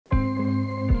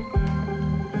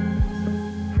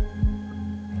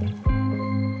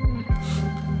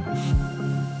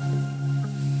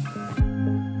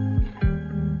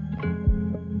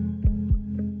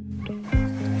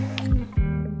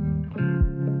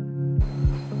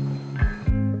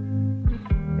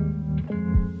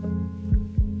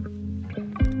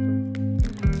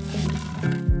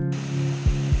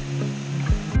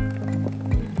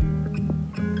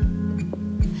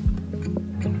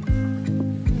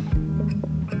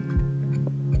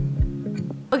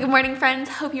Well, good morning, friends.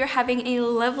 Hope you're having a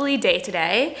lovely day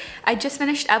today. I just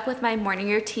finished up with my morning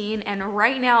routine, and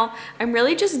right now I'm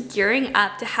really just gearing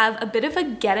up to have a bit of a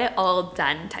get it all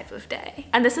done type of day.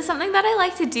 And this is something that I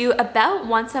like to do about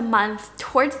once a month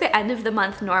towards the end of the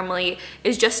month normally,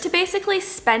 is just to basically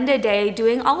spend a day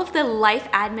doing all of the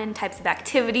life admin types of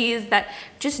activities that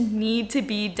just need to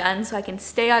be done so I can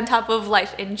stay on top of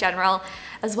life in general,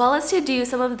 as well as to do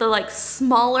some of the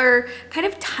smaller, kind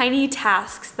of tiny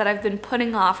tasks that I've been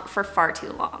putting off for far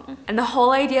too long. And the whole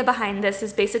idea behind this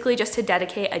is basically just to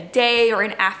dedicate a day or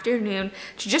an afternoon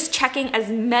to just checking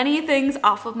as many things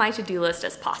off of my to-do list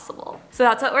as possible. So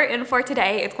that's what we're in for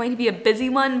today. It's going to be a busy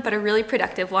one, but a really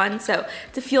productive one. So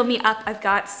to fuel me up, I've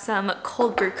got some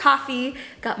cold brew coffee,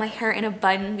 got my hair in a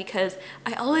bun because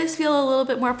I always feel a little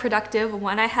bit more productive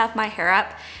when I have my hair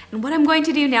up. And what I'm going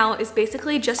to do now is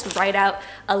basically just write out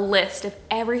a list of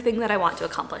everything that I want to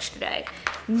accomplish today.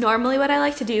 Normally what I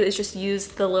like to do is just use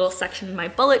the little section in my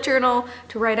bullet journal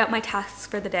to write out my tasks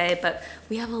for the day, but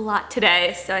we have a lot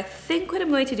today. So I think what I'm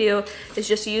going to do is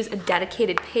just use a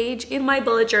dedicated page in my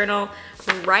bullet journal,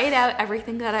 write out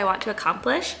everything that I want to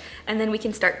accomplish, and then we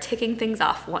can start ticking things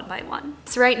off one by one.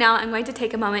 So right now I'm going to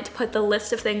take a moment to put the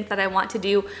list of things that I want to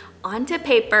do onto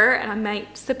paper, and I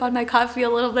might sip on my coffee a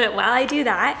little bit while I do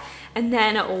that. And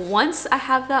then once I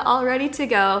have that all ready to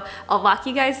go, I'll walk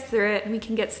you guys through it and we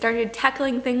can get started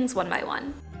tackling things one by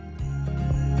one.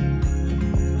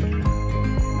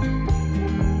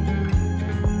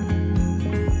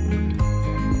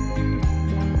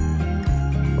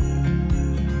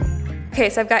 Okay,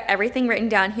 so I've got everything written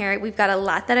down here. We've got a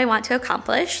lot that I want to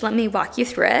accomplish. Let me walk you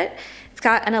through it. I've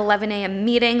got an 11 a.m.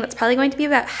 meeting that's probably going to be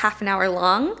about half an hour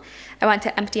long. I want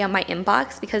to empty out my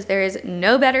inbox because there is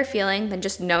no better feeling than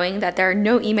just knowing that there are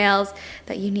no emails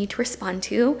that you need to respond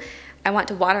to. I want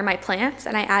to water my plants,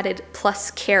 and I added plus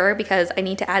care because I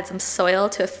need to add some soil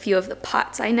to a few of the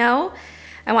pots I know.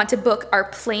 I want to book our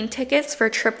plane tickets for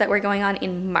a trip that we're going on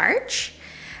in March.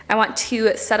 I want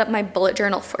to set up my bullet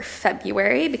journal for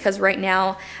February because right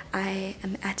now I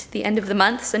am at the end of the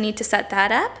month, so I need to set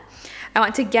that up. I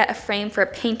want to get a frame for a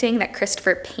painting that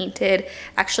Christopher painted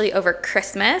actually over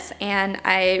Christmas, and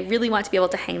I really want to be able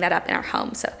to hang that up in our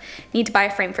home, so I need to buy a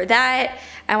frame for that.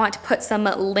 I want to put some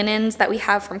linens that we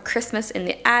have from Christmas in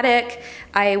the attic.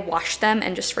 I washed them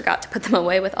and just forgot to put them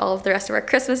away with all of the rest of our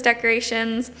Christmas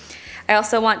decorations. I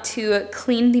also want to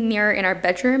clean the mirror in our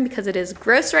bedroom because it is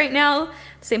gross right now.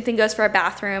 Same thing goes for our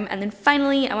bathroom. And then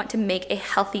finally, I want to make a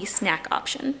healthy snack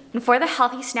option. And for the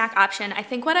healthy snack option, I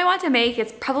think what I want to make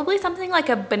is probably something like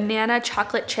a banana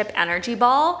chocolate chip energy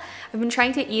ball. I've been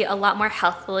trying to eat a lot more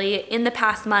healthily in the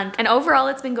past month, and overall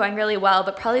it's been going really well,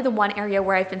 but probably the one area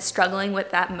where I've been struggling with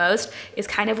that most is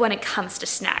kind of when it comes to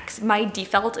snacks. My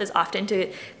default is often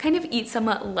to kind of eat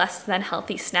somewhat less than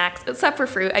healthy snacks, except for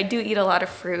fruit. I do eat a lot of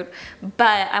fruit,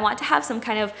 but I want to have some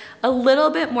kind of a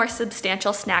little bit more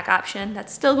substantial snack option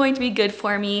that's still going to be good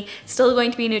for me, still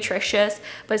going to be nutritious,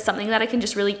 but it's something that I can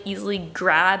just really easily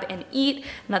grab and eat,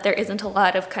 and that there isn't a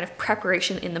lot of kind of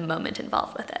preparation in the moment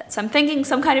involved with it. So I'm thinking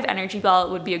some kind of energy ball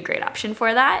would be a great option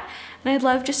for that, and I'd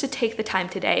love just to take the time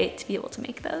today to be able to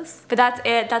make those. But that's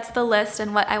it, that's the list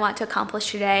and what I want to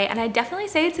accomplish today, and I definitely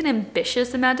say it's an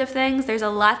ambitious amount of things. There's a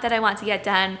lot that I want to get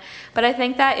done, but I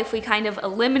think that if we kind of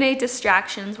eliminate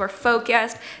distractions, we're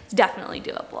focused, it's definitely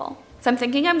doable. So I'm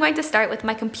thinking I'm going to start with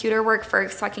my computer work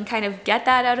first so I can kind of get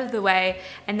that out of the way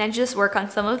and then just work on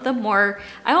some of the more,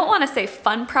 I don't want to say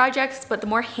fun projects, but the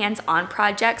more hands-on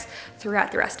projects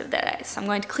throughout the rest of the day. So I'm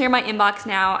going to clear my inbox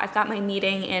now. I've got my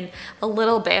meeting in a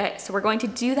little bit, so we're going to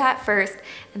do that first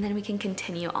and then we can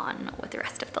continue on with the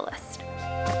rest of the list.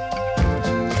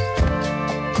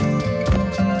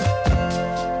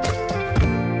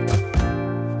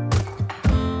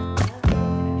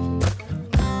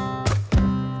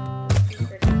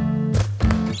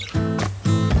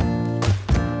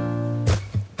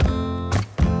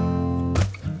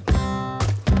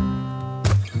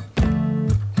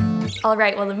 All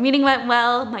right, well, the meeting went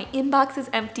well, my inbox is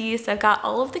empty, so I've got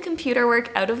all of the computer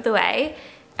work out of the way.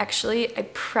 Actually, I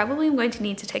probably am going to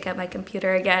need to take out my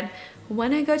computer again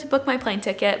when I go to book my plane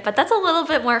ticket, but that's a little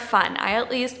bit more fun. I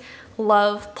at least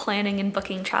love planning and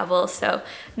booking travel, so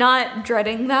not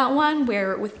dreading that one,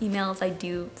 where with emails I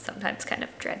do sometimes kind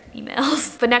of dread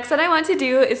emails. But next what I want to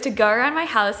do is to go around my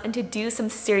house and to do some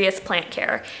serious plant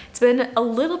care. It's been a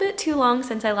little bit too long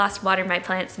since I last watered my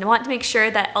plants, and I want to make sure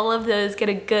that all of those get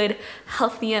a good,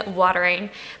 healthy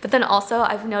watering. But then also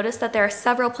I've noticed that there are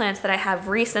several plants that I have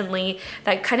recently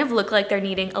that kind of look like they're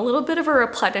needing a little bit of a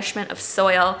replenishment of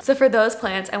soil. So for those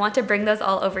plants, I want to bring those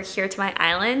all over here to my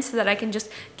island so that I can just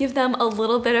give them them a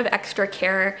little bit of extra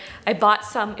care. I bought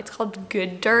some, it's called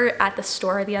Good Dirt, at the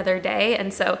store the other day,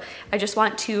 and so I just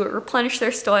want to replenish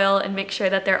their soil and make sure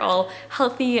that they're all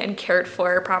healthy and cared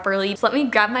for properly. So let me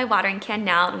grab my watering can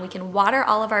now and we can water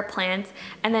all of our plants,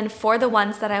 and then for the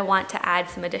ones that I want to add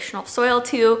some additional soil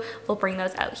to, we'll bring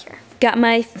those out here. Got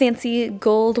my fancy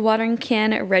gold watering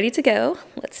can ready to go.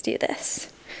 Let's do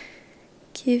this.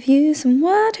 Give you some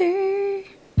water.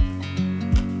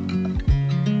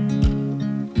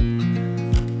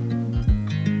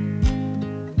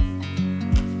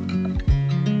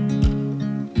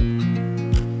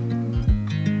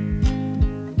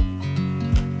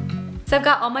 So I've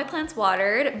got all my plants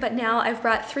watered, but now I've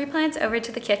brought 3 plants over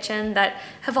to the kitchen that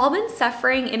have all been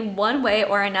suffering in one way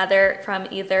or another from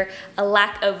either a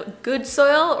lack of good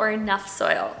soil or enough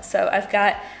soil. So I've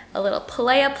got a little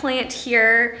palea plant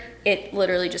here. It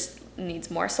literally just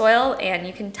needs more soil, and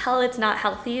you can tell it's not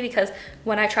healthy because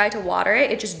when I try to water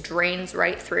it, it just drains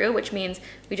right through, which means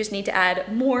we just need to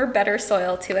add more, better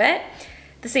soil to it.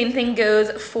 The same thing goes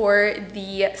for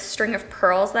the string of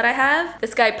pearls that I have.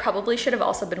 This guy probably should have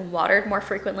also been watered more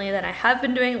frequently than I have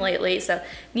been doing lately, so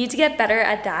need to get better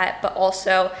at that, but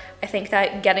also I think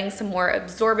that getting some more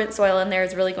absorbent soil in there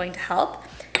is really going to help.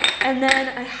 And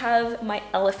then I have my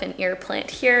elephant ear plant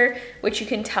here, which you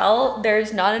can tell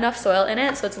there's not enough soil in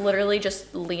it, so it's literally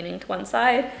just leaning to one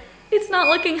side. It's not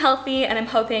looking healthy, and I'm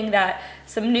hoping that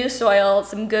some new soil,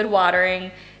 some good watering,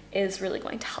 is really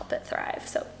going to help it thrive.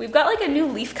 So we've got like a new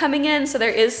leaf coming in, so there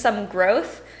is some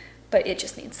growth, but it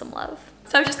just needs some love.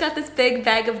 So I've just got this big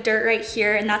bag of dirt right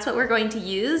here, and that's what we're going to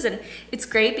use, and it's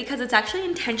great because it's actually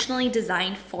intentionally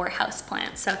designed for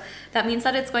houseplants. So that means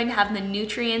that it's going to have the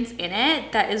nutrients in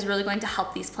it that is really going to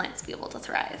help these plants be able to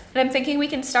thrive. And I'm thinking we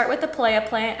can start with the palea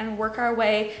plant and work our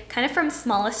way kind of from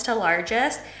smallest to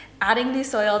largest, adding the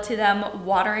soil to them,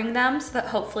 watering them so that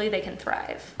hopefully they can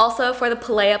thrive. Also for the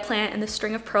palea plant and the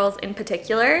string of pearls in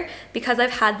particular, because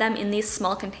I've had them in these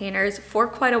small containers for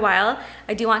quite a while,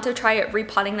 I do want to try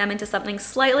repotting them into something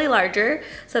slightly larger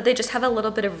so that they just have a little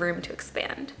bit of room to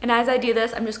expand. And as I do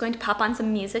this, I'm just going to pop on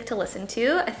some music to listen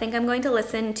to. I think I'm going to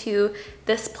listen to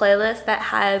this playlist that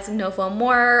has Novo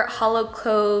More, Hollow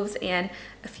Coves, and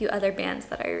a few other bands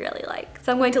that I really like.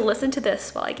 So I'm going to listen to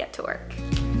this while I get to work.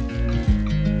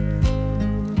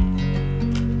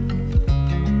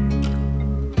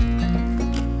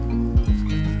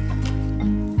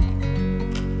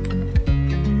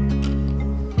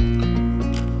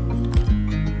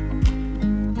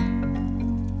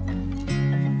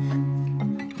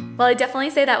 Well, I definitely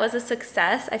say that was a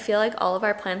success. I feel like all of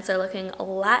our plants are looking a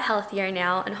lot healthier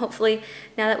now, and hopefully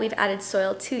now that we've added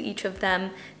soil to each of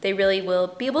them, they really will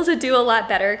be able to do a lot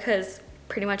better because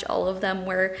pretty much all of them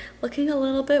were looking a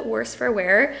little bit worse for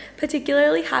wear.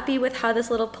 Particularly happy with how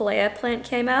this little palea plant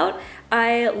came out.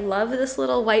 I love this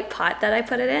little white pot that I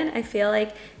put it in. I feel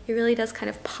like it really does kind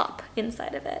of pop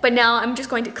inside of it. But now I'm just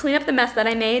going to clean up the mess that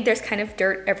I made. There's kind of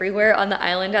dirt everywhere on the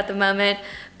island at the moment.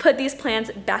 Put these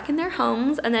plants back in their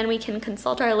homes, and then we can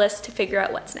consult our list to figure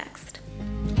out what's next.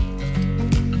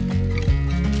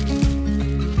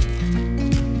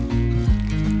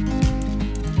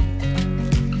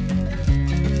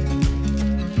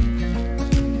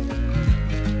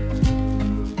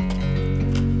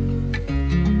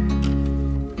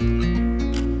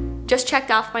 Just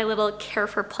checked off my little Care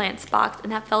for Plants box,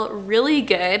 and that felt really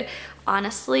good.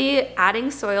 Honestly, adding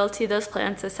soil to those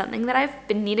plants is something that I've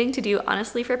been needing to do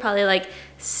honestly for probably like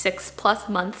 6+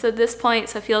 months at this point,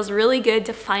 so it feels really good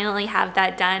to finally have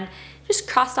that done. Just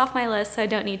crossed off my list, so I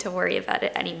don't need to worry about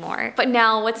it anymore. But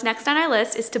now what's next on our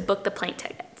list is to book the plane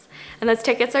tickets. And those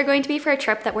tickets are going to be for a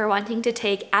trip that we're wanting to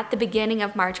take at the beginning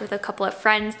of March with a couple of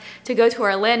friends to go to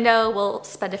Orlando. We'll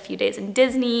spend a few days in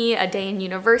Disney, a day in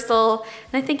Universal,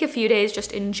 and I think a few days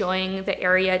just enjoying the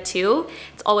area too.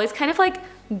 It's always kind of like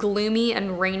gloomy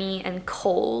and rainy and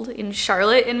cold in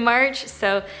Charlotte in March,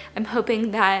 so I'm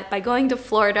hoping that by going to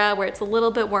Florida where it's a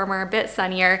little bit warmer, a bit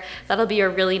sunnier, that'll be a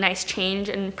really nice change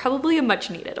and probably a much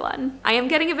needed one. I am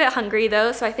getting a bit hungry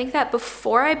though, so I think that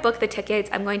before I book the tickets,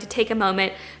 I'm going to take a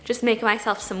moment, just make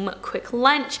myself some quick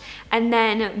lunch, and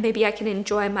then maybe I can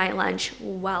enjoy my lunch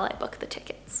while I book the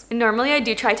tickets. And normally I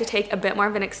do try to take a bit more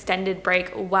of an extended break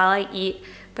while I eat,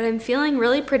 but I'm feeling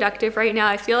really productive right now.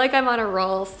 I feel like I'm on a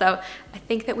roll, so I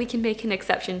think that we can make an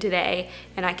exception today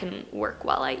and I can work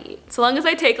while I eat. So long as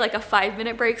I take like a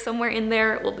 5-minute break somewhere in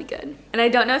there, it will be good. And I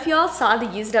don't know if you all saw the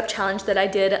Use It Up challenge that I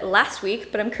did last week,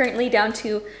 but I'm currently down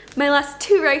to my last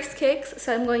 2 rice cakes,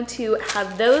 so I'm going to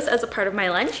have those as a part of my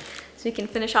lunch so we can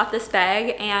finish off this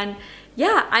bag. And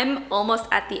yeah, I'm almost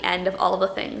at the end of all the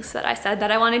things that I said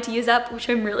that I wanted to use up, which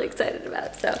I'm really excited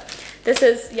about. So this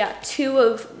is, yeah, 2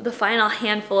 of the final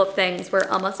handful of things. We're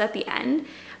almost at the end, and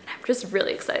I'm just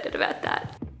really excited about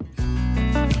that.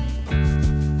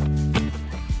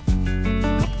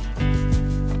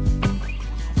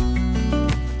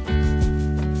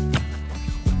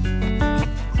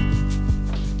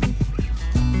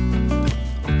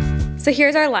 So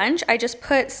here's our lunch. I just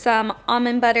put some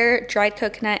almond butter, dried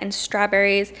coconut, and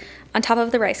strawberries on top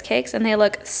of the rice cakes, and they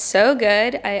look so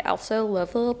good. I also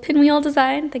love the little pinwheel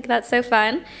design. I think that's so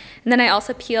fun. And then I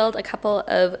also peeled a couple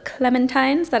of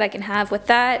clementines that I can have with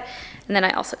that. And then I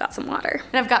also got some water.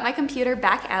 And I've got my computer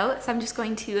back out, so I'm just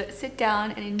going to sit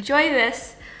down and enjoy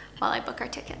this while I book our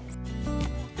tickets.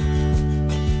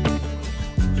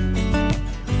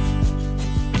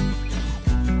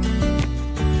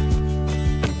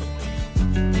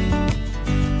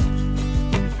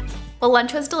 Well,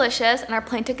 lunch was delicious and our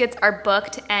plane tickets are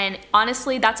booked, and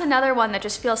honestly, that's another one that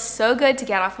just feels so good to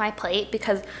get off my plate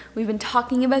because we've been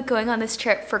talking about going on this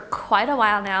trip for quite a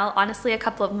while now, honestly a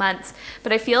couple of months,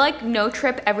 but I feel like no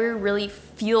trip ever really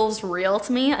feels real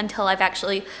to me until I've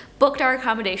actually booked our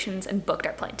accommodations and booked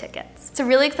our plane tickets. So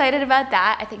really excited about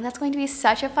that. I think that's going to be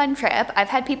such a fun trip. I've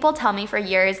had people tell me for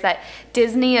years that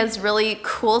Disney is really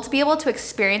cool to be able to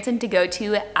experience and to go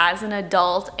to as an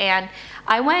adult, and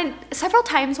I went several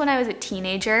times when I was a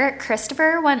teenager.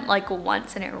 Christopher went like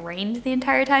once and it rained the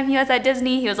entire time he was at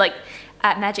Disney. He was like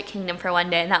at Magic Kingdom for one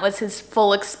day, and that was his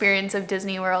full experience of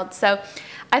Disney World. So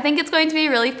I think it's going to be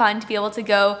really fun to be able to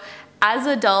go as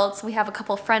adults. We have a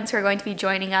couple friends who are going to be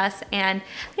joining us, and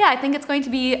yeah, I think it's going to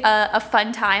be a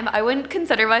fun time. I wouldn't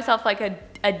consider myself like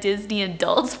a Disney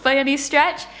adult by any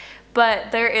stretch,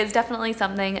 but there is definitely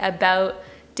something about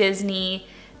Disney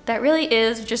that really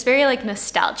is just very like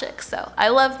nostalgic. So I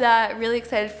love that, really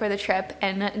excited for the trip,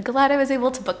 and glad I was able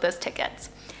to book those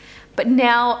tickets. But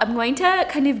now I'm going to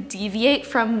kind of deviate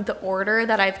from the order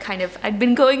that I've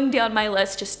been going down my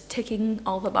list, just ticking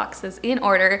all the boxes in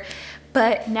order.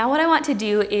 But now what I want to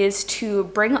do is to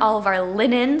bring all of our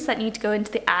linens that need to go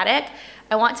into the attic.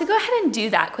 I want to go ahead and do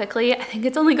that quickly. I think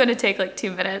it's only going to take like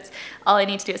 2 minutes. All I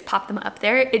need to do is pop them up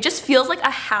there. It just feels like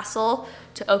a hassle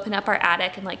to open up our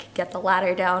attic and like get the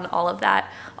ladder down, all of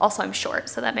that. Also, I'm short,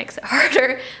 so that makes it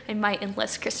harder. I might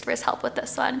enlist Christopher's help with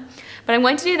this one. But I'm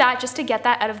going to do that just to get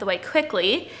that out of the way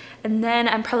quickly. And then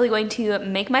I'm probably going to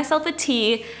make myself a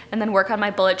tea and then work on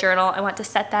my bullet journal. I want to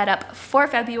set that up for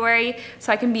February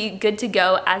so I can be good to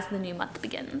go as the new month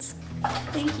begins.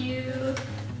 Thank you.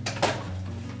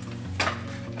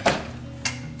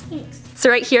 Thanks. So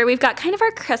right here, we've got kind of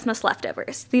our Christmas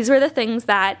leftovers. These were the things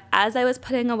that, as I was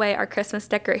putting away our Christmas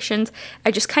decorations,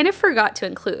 I just kind of forgot to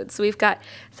include. So we've got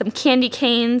some candy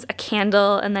canes, a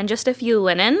candle, and then just a few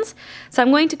linens. So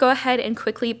I'm going to go ahead and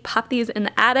quickly pop these in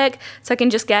the attic so I can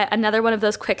just get another one of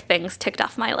those quick things ticked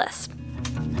off my list.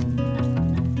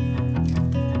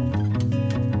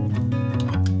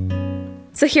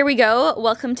 So here we go.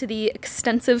 Welcome to the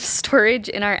extensive storage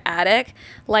in our attic.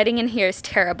 Lighting in here is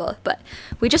terrible, but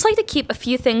we just like to keep a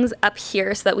few things up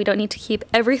here so that we don't need to keep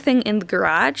everything in the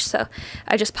garage. So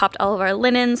I just popped all of our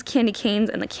linens, candy canes,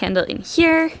 and the candle in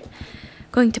here.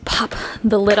 Going to pop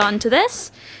the lid onto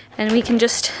this, and we can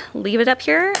just leave it up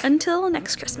here until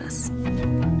next Christmas.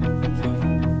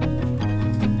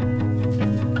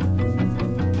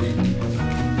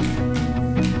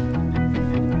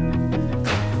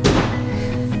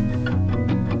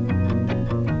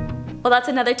 Well, that's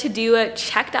another to-do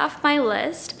checked off my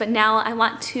list, but now I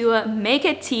want to make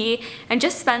a tea and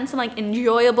just spend some like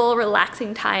enjoyable,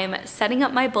 relaxing time setting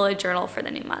up my bullet journal for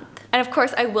the new month. And of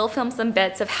course, I will film some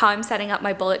bits of how I'm setting up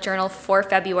my bullet journal for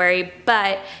February,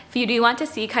 but if you do want to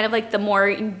see kind of like the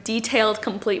more detailed,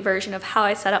 complete version of how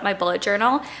I set up my bullet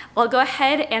journal, I'll go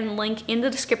ahead and link in the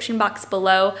description box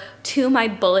below to my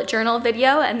bullet journal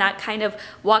video, and that kind of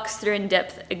walks through in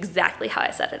depth exactly how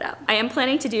I set it up. I am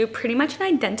planning to do pretty much an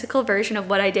identical version of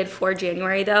what I did for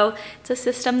January though. It's a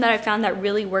system that I found that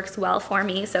really works well for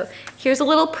me. So here's a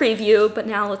little preview, but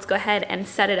now let's go ahead and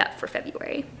set it up for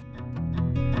February.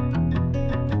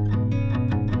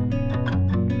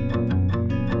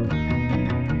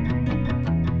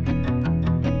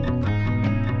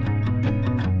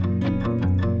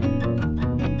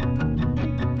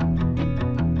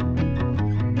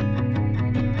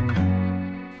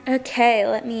 Okay,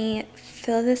 let me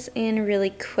fill this in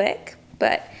really quick,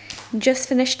 but just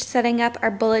finished setting up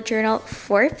our bullet journal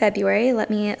for February. Let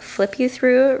me flip you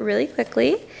through really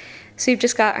quickly. So you've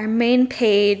just got our main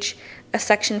page, a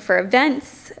section for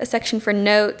events, a section for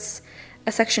notes,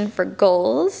 a section for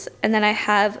goals, and then I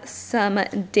have some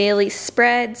daily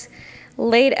spreads,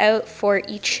 laid out for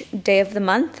each day of the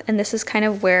month, and this is kind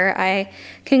of where I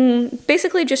can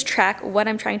basically just track what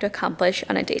I'm trying to accomplish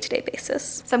on a day-to-day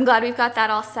basis. So I'm glad we've got that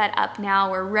all set up now.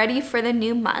 We're ready for the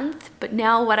new month, but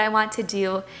now what I want to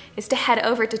do is to head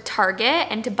over to Target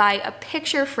and to buy a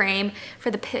picture frame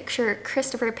for the picture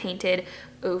Christopher painted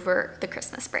over the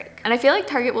Christmas break. And I feel like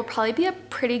Target will probably be a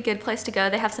pretty good place to go.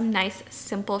 They have some nice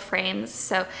simple frames,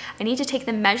 so I need to take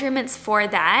the measurements for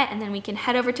that, and then we can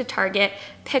head over to Target,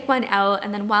 pick one out,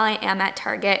 and then while I am at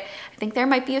Target, I think there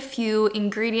might be a few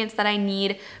ingredients that I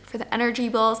need for the energy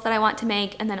bowls that I want to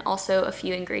make, and then also a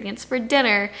few ingredients for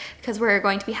dinner because we're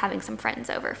going to be having some friends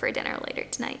over for dinner later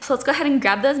tonight. So let's go ahead and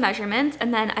grab those measurements,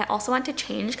 and then I also want to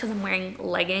change because I'm wearing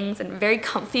leggings and very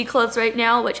comfy clothes right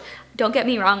now, which don't get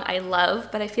me wrong, I love,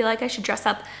 but I feel like I should dress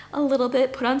up a little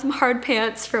bit, put on some hard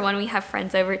pants for when we have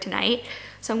friends over tonight.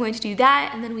 So I'm going to do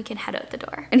that, and then we can head out the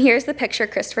door. And here's the picture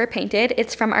Christopher painted.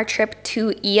 It's from our trip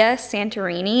to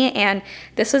Santorini, and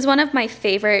this was one of my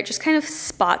favorite just kind of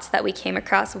spots that we came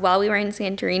across while we were in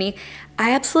Santorini.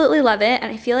 I absolutely love it,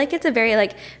 and I feel like it's a very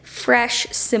like fresh,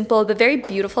 simple, but very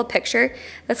beautiful picture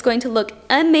that's going to look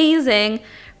amazing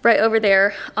right over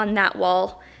there on that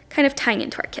wall, kind of tying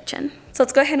into our kitchen. So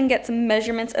let's go ahead and get some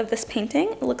measurements of this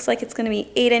painting. It looks like it's gonna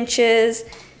be 8 inches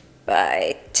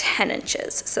by 10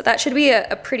 inches. So that should be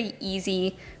a pretty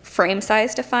easy frame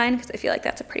size to find because I feel like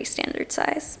that's a pretty standard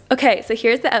size. Okay, so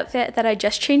here's the outfit that I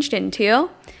just changed into.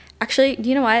 Actually, do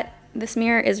you know what? This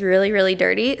mirror is really, really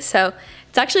dirty, so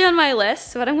it's actually on my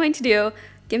list. So what I'm going to do,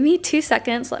 give me 2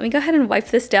 seconds, let me go ahead and wipe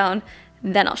this down,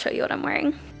 then I'll show you what I'm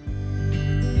wearing.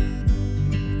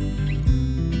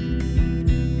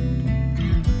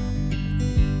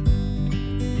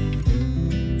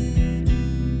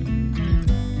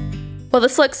 Well,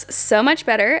 this looks so much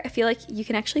better. I feel like you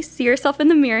can actually see yourself in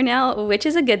the mirror now, which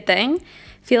is a good thing.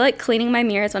 I feel like cleaning my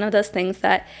mirror is one of those things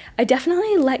that I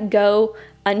definitely let go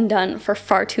undone for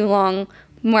far too long,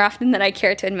 more often than I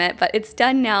care to admit, but it's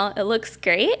done now. It looks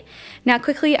great. Now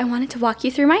quickly, I wanted to walk you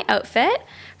through my outfit.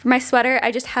 For my sweater,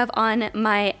 I just have on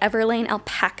my Everlane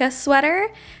alpaca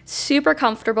sweater. Super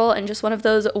comfortable and just one of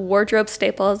those wardrobe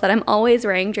staples that I'm always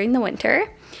wearing during the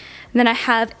winter. And then I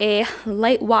have a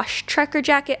light wash trucker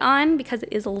jacket on because it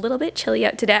is a little bit chilly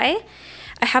out today.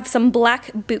 I have some black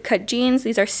bootcut jeans.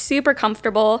 These are super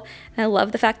comfortable, and I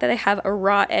love the fact that they have a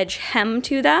raw edge hem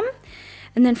to them.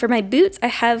 And then for my boots, I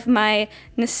have my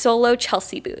Nisolo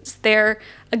Chelsea boots. They're,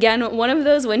 again, one of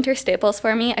those winter staples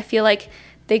for me. I feel like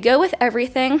they go with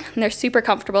everything, and they're super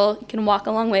comfortable. You can walk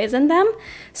a long ways in them.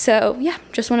 So yeah,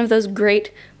 just one of those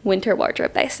great winter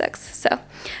wardrobe basics. So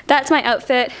that's my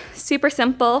outfit, super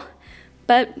simple,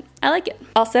 but I like it.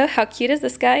 Also, how cute is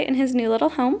this guy in his new little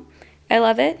home? I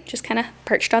love it, just kind of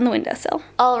perched on the windowsill.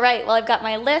 All right, well, I've got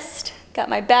my list, got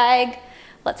my bag.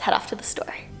 Let's head off to the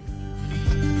store.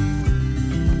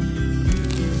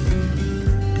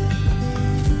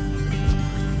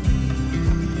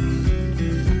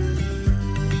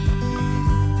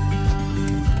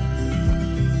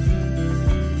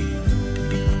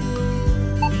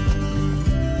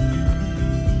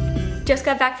 Just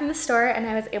got back from the store and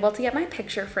I was able to get my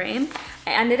picture frame.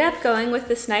 I ended up going with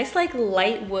this nice like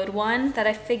light wood one that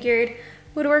I figured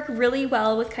would work really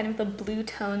well with kind of the blue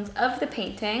tones of the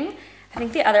painting. I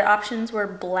think the other options were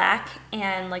black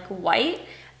and like white,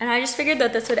 and I just figured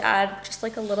that this would add just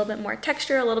like a little bit more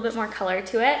texture, a little bit more color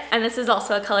to it. And this is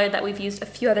also a color that we've used a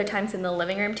few other times in the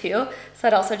living room too. So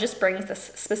it also just brings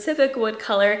this specific wood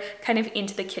color kind of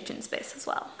into the kitchen space as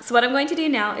well. So what I'm going to do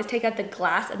now is take out the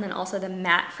glass and then also the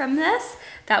matte from this.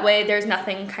 That way there's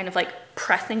nothing kind of like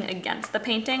pressing against the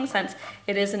painting since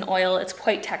it is an oil, it's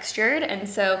quite textured. And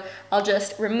so I'll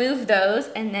just remove those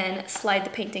and then slide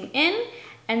the painting in.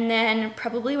 And then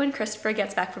probably when Christopher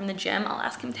gets back from the gym, I'll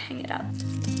ask him to hang it up.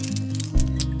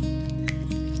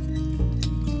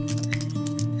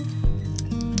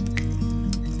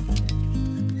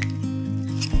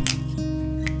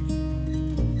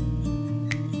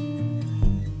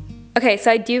 Okay,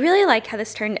 so I do really like how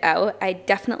this turned out. I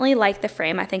definitely like the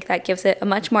frame. I think that gives it a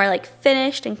much more like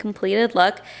finished and completed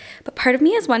look. But part of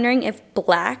me is wondering if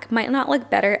black might not look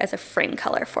better as a frame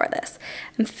color for this.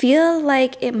 I feel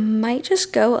like it might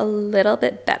just go a little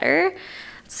bit better.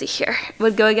 Let's see here. It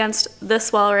would go against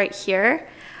this wall right here.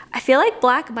 I feel like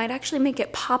black might actually make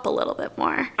it pop a little bit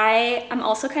more. I am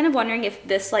also kind of wondering if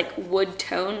this like wood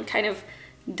tone kind of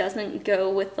doesn't go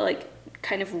with the like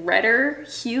kind of redder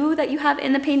hue that you have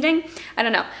in the painting. I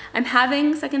don't know. I'm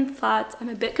having second thoughts. I'm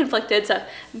a bit conflicted, so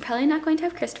I'm probably not going to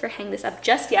have Christopher hang this up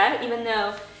just yet, even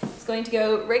though it's It's going to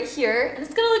go right here, and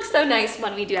it's gonna look so nice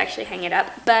when we do actually hang it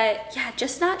up. But yeah,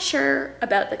 just not sure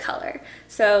about the color.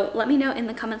 So let me know in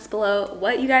the comments below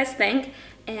what you guys think.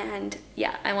 And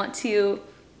yeah, I want to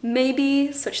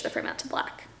maybe switch the frame out to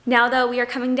black. Now though, we are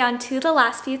coming down to the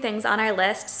last few things on our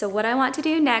list. So what I want to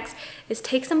do next is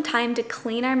take some time to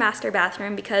clean our master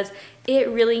bathroom because it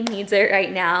really needs it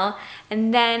right now.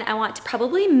 And then I want to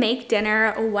probably make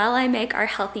dinner while I make our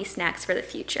healthy snacks for the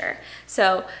future.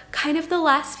 So kind of the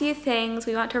last few things,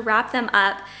 we want to wrap them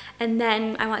up, and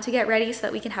then I want to get ready so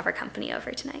that we can have our company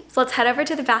over tonight. So let's head over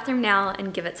to the bathroom now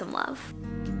and give it some love.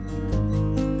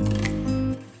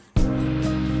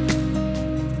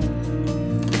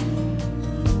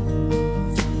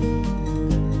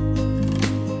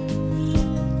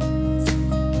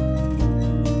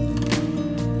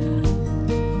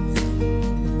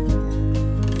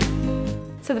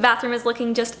 So the bathroom is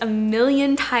looking just a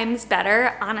million times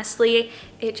better. Honestly,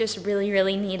 it just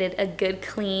really needed a good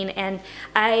clean, and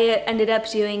I ended up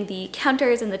doing the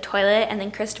counters and the toilet, and then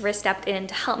Christopher stepped in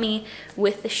to help me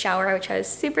with the shower, which I was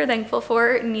super thankful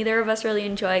for. Neither of us really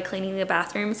enjoy cleaning the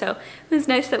bathroom, so it was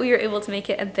nice that we were able to make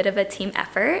it a bit of a team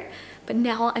effort. But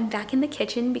now I'm back in the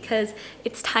kitchen because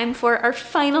it's time for our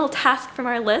final task from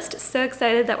our list. So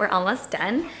excited that we're almost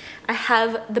done. I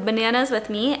have the bananas with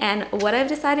me, and what I've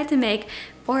decided to make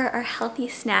for our healthy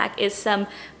snack is some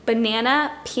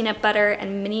banana, peanut butter,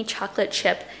 and mini chocolate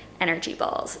chip energy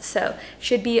balls. So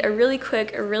should be a really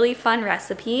quick, a really fun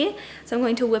recipe. So I'm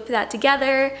going to whip that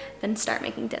together, then start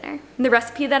making dinner. The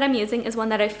recipe that I'm using is one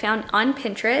that I found on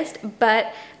Pinterest,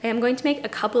 but I am going to make a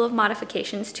couple of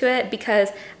modifications to it because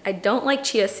I don't like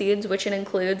chia seeds, which it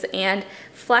includes, and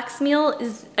flax meal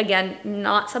is, again,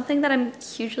 not something that I'm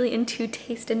hugely into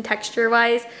taste and texture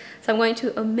wise. So I'm going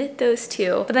to omit those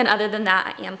two. But then other than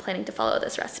that, I am planning to follow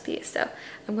this recipe. So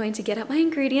I'm going to get out my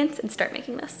ingredients and start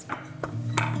making this.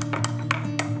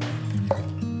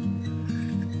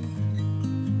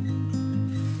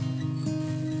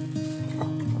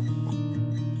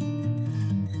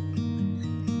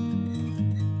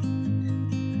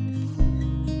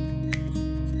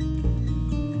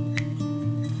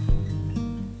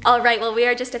 All right, well, we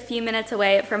are just a few minutes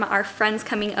away from our friends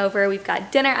coming over. We've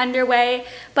got dinner underway,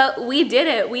 but we did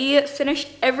it. We finished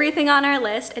everything on our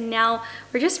list, and now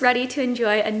we're just ready to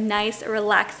enjoy a nice,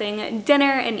 relaxing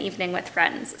dinner and evening with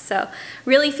friends. So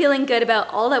really feeling good about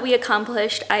all that we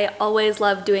accomplished. I always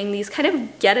love doing these kind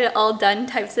of get it all done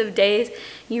types of days.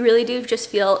 You really do just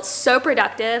feel so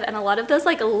productive, and a lot of those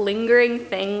like lingering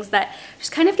things that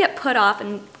just kind of get put off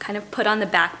and kind of put on the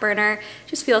back burner,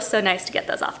 just feels so nice to get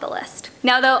those off the list.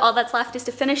 Now though, all that's left is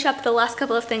to finish up the last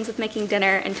couple of things with making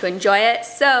dinner and to enjoy it.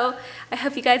 So I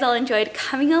hope you guys all enjoyed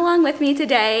coming along with me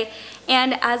today.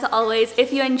 And as always,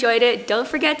 if you enjoyed it, don't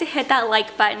forget to hit that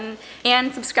like button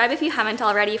and subscribe if you haven't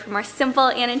already for more simple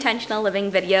and intentional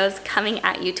living videos coming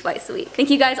at you twice a week. Thank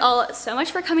you guys all so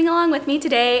much for coming along with me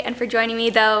today and for joining me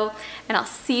though, and I'll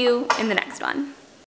see you in the next one.